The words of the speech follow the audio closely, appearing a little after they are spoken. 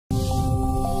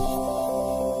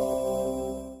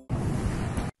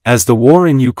As the war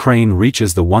in Ukraine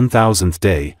reaches the 1000th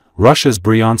day, Russia's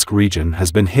Bryansk region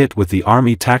has been hit with the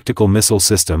Army Tactical Missile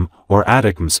System, or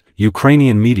ATACMS,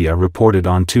 Ukrainian media reported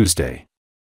on Tuesday.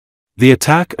 The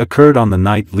attack occurred on the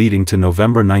night leading to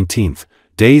November 19,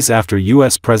 days after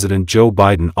U.S. President Joe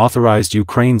Biden authorized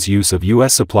Ukraine's use of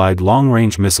U.S.-supplied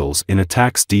long-range missiles in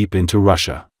attacks deep into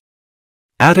Russia.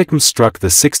 ATACMS struck the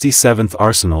 67th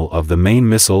Arsenal of the Main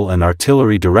Missile and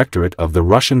Artillery Directorate of the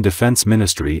Russian Defense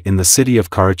Ministry in the city of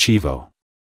Kharkiv.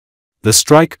 The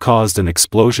strike caused an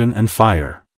explosion and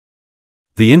fire.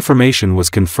 The information was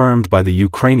confirmed by the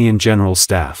Ukrainian General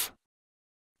Staff.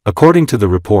 According to the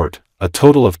report, a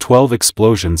total of 12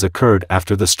 explosions occurred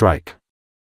after the strike.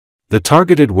 The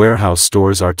targeted warehouse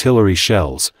stores artillery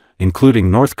shells, including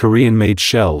North Korean-made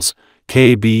shells,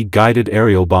 KA-B-guided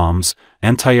aerial bombs,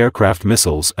 anti-aircraft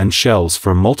missiles and shells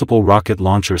for multiple rocket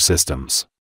launcher systems.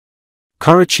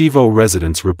 Kharkiv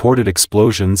residents reported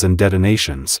explosions and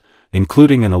detonations,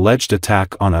 including an alleged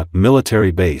attack on a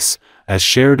military base, as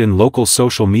shared in local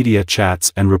social media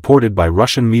chats and reported by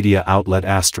Russian media outlet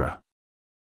Astra.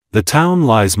 The town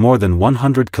lies more than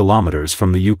 100 kilometers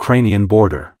from the Ukrainian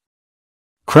border.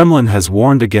 Kremlin has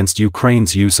warned against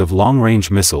Ukraine's use of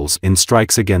long-range missiles in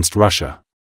strikes against Russia.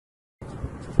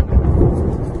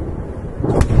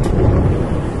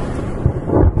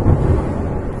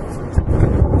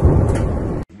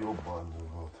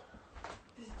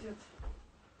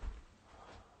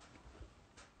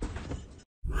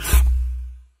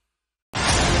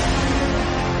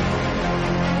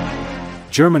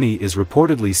 Germany is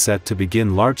reportedly set to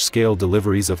begin large-scale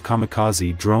deliveries of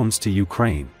kamikaze drones to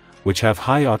Ukraine, which have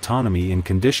high autonomy in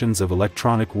conditions of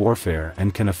electronic warfare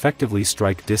and can effectively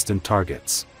strike distant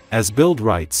targets. As Bild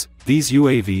writes, these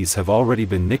UAVs have already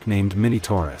been nicknamed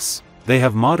Mini-Taurus. They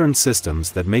have modern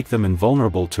systems that make them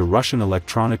invulnerable to Russian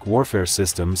electronic warfare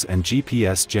systems and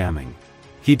GPS jamming.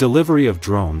 Delivery of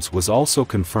drones was also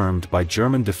confirmed by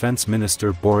German Defense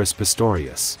Minister Boris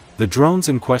Pistorius. The drones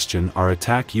in question are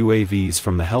attack UAVs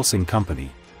from the Helsing Company,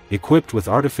 equipped with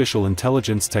artificial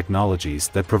intelligence technologies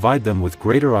that provide them with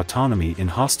greater autonomy in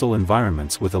hostile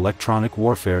environments with electronic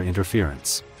warfare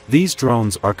interference. These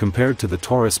drones are compared to the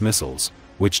Taurus missiles,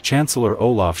 which Chancellor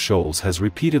Olaf Scholz has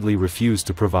repeatedly refused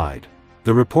to provide.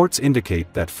 The reports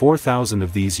indicate that 4,000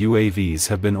 of these UAVs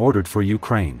have been ordered for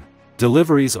Ukraine.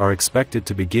 Deliveries are expected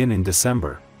to begin in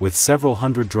December, with several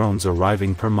hundred drones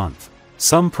arriving per month.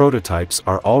 Some prototypes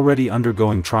are already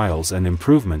undergoing trials and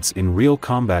improvements in real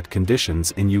combat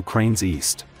conditions in Ukraine's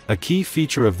east. A key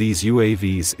feature of these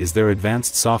UAVs is their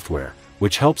advanced software,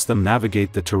 which helps them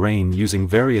navigate the terrain using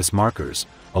various markers,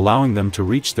 allowing them to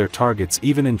reach their targets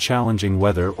even in challenging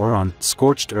weather or on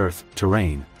scorched earth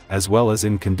terrain, as well as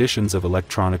in conditions of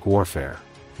electronic warfare.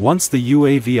 Once the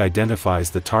UAV identifies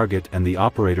the target and the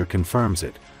operator confirms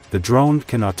it, the drone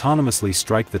can autonomously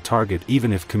strike the target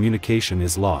even if communication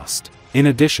is lost. In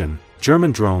addition,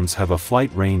 German drones have a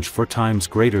flight range 4 times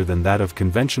greater than that of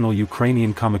conventional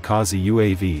Ukrainian kamikaze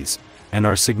UAVs, and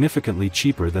are significantly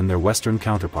cheaper than their Western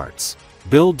counterparts.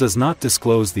 Bild does not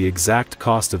disclose the exact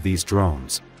cost of these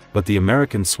drones, but the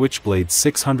American Switchblade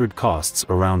 600 costs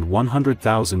around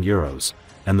 €100,000,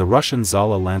 and the Russian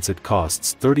Zala Lancet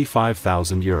costs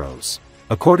 €35,000.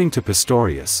 According to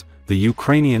Pistorius, the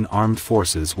Ukrainian armed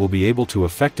forces will be able to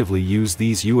effectively use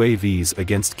these UAVs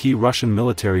against key Russian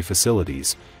military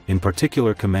facilities, in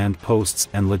particular command posts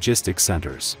and logistics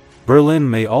centers. Berlin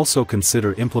may also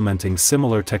consider implementing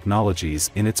similar technologies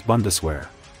in its Bundeswehr.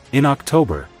 In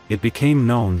October, it became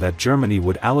known that Germany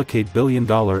would allocate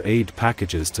billion-dollar aid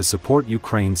packages to support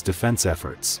Ukraine's defense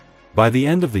efforts. By the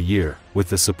end of the year, with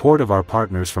the support of our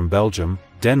partners from Belgium,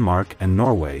 Denmark and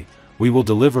Norway, we will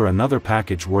deliver another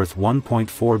package worth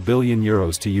 €1.4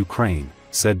 billion to Ukraine,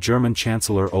 said German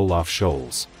Chancellor Olaf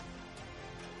Scholz.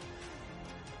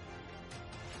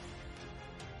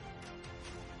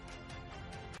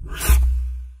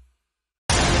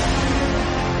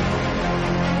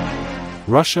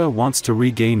 Russia wants to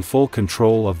regain full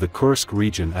control of the Kursk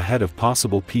region ahead of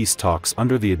possible peace talks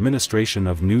under the administration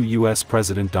of new U.S.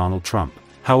 President Donald Trump.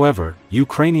 However,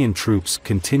 Ukrainian troops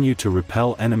continue to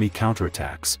repel enemy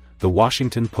counterattacks, the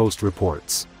Washington Post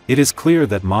reports. It is clear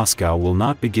that Moscow will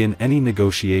not begin any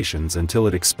negotiations until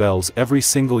it expels every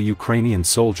single Ukrainian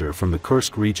soldier from the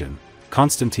Kursk region,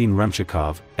 Konstantin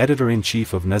Remchikov,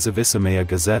 editor-in-chief of Nezavisimaya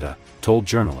Gazeta, told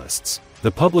journalists. The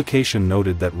publication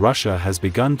noted that Russia has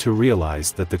begun to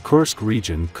realize that the Kursk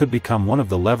region could become one of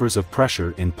the levers of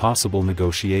pressure in possible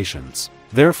negotiations.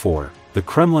 Therefore, the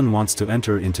Kremlin wants to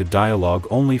enter into dialogue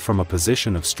only from a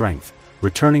position of strength,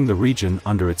 returning the region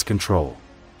under its control.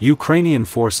 Ukrainian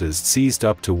forces seized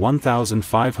up to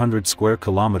 1,500 square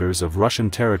kilometers of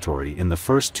Russian territory in the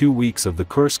first 2 weeks of the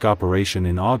Kursk operation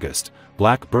in August,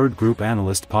 Black Bird Group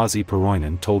analyst Pasi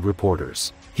Peroinen told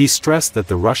reporters. He stressed that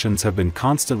the Russians have been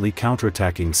constantly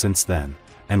counterattacking since then,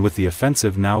 and with the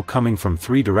offensive now coming from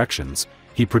 3 directions,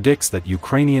 he predicts that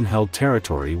Ukrainian-held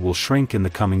territory will shrink in the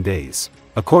coming days.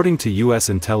 According to U.S.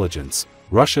 intelligence,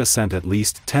 Russia sent at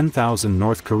least 10,000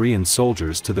 North Korean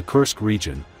soldiers to the Kursk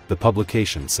region, the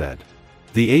publication said.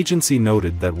 The agency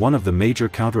noted that one of the major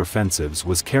counteroffensives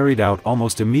was carried out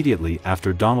almost immediately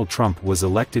after Donald Trump was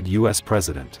elected U.S.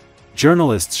 president.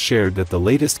 Journalists shared that the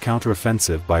latest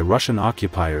counteroffensive by Russian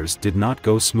occupiers did not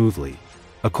go smoothly.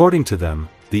 According to them,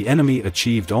 the enemy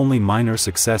achieved only minor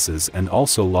successes and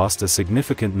also lost a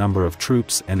significant number of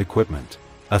troops and equipment.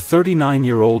 A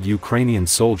 39-year-old Ukrainian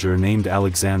soldier named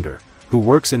Alexander, who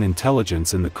works in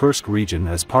intelligence in the Kursk region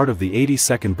as part of the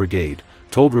 82nd Brigade,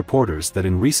 told reporters that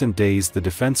in recent days the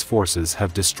defense forces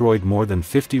have destroyed more than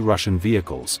 50 Russian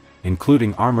vehicles,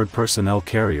 including armored personnel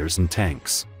carriers and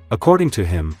tanks. According to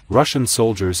him, Russian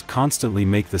soldiers constantly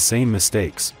make the same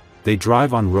mistakes. They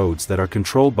drive on roads that are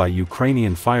controlled by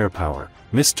Ukrainian firepower,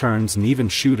 miss turns and even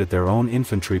shoot at their own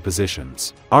infantry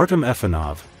positions. Artem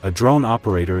Efanov, a drone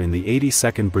operator in the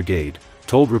 82nd Brigade,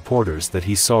 told reporters that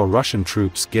he saw Russian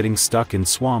troops getting stuck in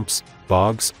swamps,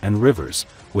 bogs, and rivers,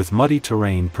 with muddy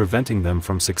terrain preventing them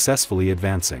from successfully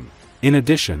advancing. In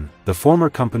addition, the former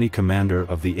company commander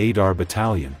of the Adar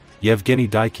Battalion, Yevgeny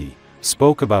Daiky,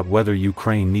 spoke about whether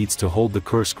Ukraine needs to hold the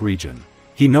Kursk region.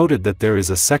 He noted that there is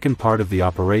a second part of the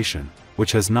operation,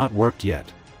 which has not worked yet.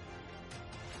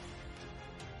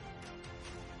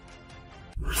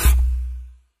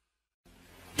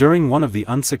 During one of the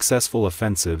unsuccessful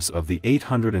offensives of the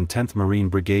 810th Marine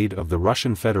Brigade of the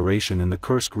Russian Federation in the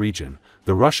Kursk region,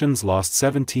 the Russians lost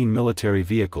 17 military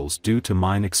vehicles due to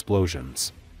mine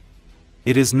explosions.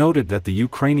 It is noted that the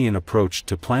Ukrainian approach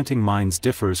to planting mines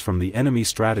differs from the enemy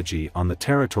strategy on the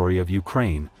territory of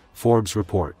Ukraine, Forbes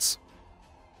reports.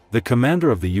 The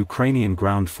commander of the Ukrainian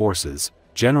ground forces,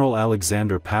 General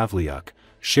Alexander Pavlyuk,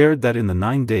 shared that in the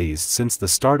 9 days since the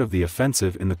start of the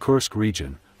offensive in the Kursk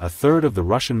region, a third of the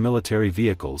Russian military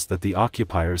vehicles that the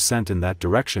occupiers sent in that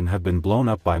direction have been blown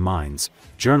up by mines,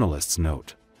 journalists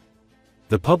note.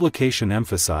 The publication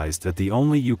emphasized that the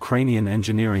only Ukrainian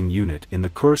engineering unit in the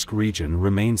Kursk region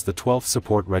remains the 12th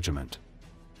Support Regiment.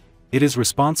 It is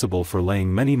responsible for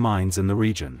laying many mines in the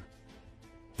region.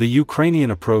 The Ukrainian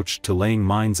approach to laying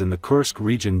mines in the Kursk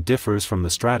region differs from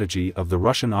the strategy of the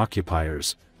Russian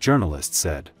occupiers, journalists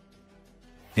said.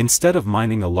 Instead of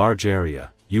mining a large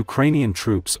area, Ukrainian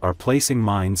troops are placing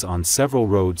mines on several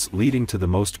roads leading to the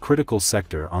most critical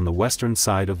sector on the western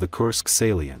side of the Kursk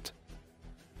salient.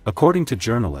 According to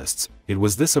journalists, it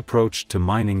was this approach to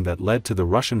mining that led to the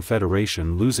Russian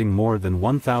Federation losing more than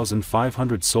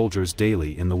 1,500 soldiers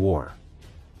daily in the war.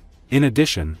 In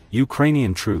addition,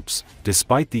 Ukrainian troops,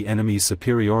 despite the enemy's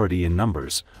superiority in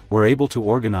numbers, were able to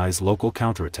organize local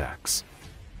counterattacks.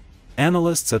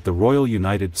 Analysts at the Royal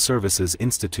United Services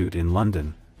Institute in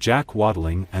London, Jack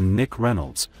Wadling and Nick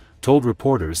Reynolds, told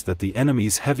reporters that the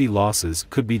enemy's heavy losses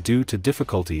could be due to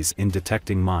difficulties in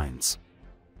detecting mines.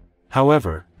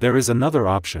 However, there is another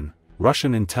option.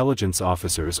 Russian intelligence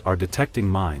officers are detecting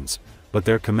mines, but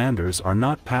their commanders are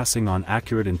not passing on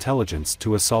accurate intelligence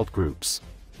to assault groups.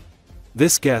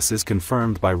 This guess is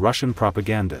confirmed by Russian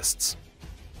propagandists.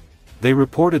 They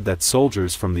reported that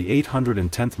soldiers from the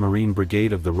 810th Marine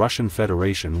Brigade of the Russian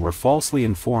Federation were falsely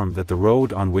informed that the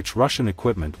road on which Russian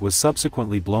equipment was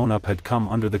subsequently blown up had come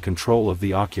under the control of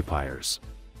the occupiers.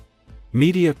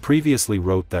 Media previously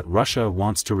wrote that Russia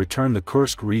wants to return the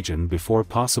Kursk region before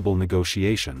possible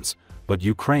negotiations, but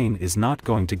Ukraine is not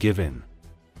going to give in.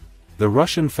 The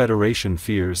Russian Federation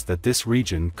fears that this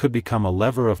region could become a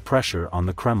lever of pressure on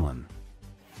the Kremlin.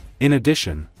 In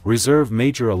addition, Reserve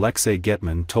Major Alexei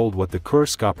Getman told what the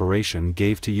Kursk operation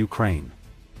gave to Ukraine.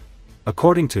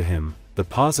 According to him, the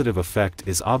positive effect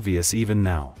is obvious even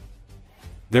now.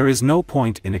 There is no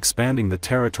point in expanding the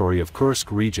territory of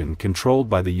Kursk region controlled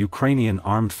by the Ukrainian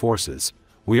armed forces.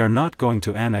 We are not going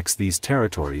to annex these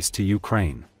territories to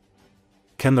Ukraine.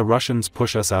 Can the Russians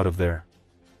push us out of there?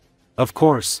 Of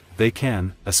course, they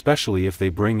can, especially if they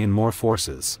bring in more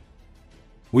forces.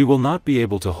 We will not be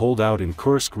able to hold out in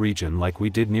Kursk region like we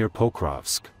did near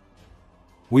Pokrovsk.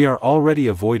 We are already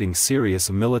avoiding serious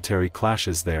military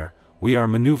clashes there. We are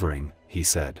maneuvering, he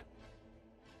said.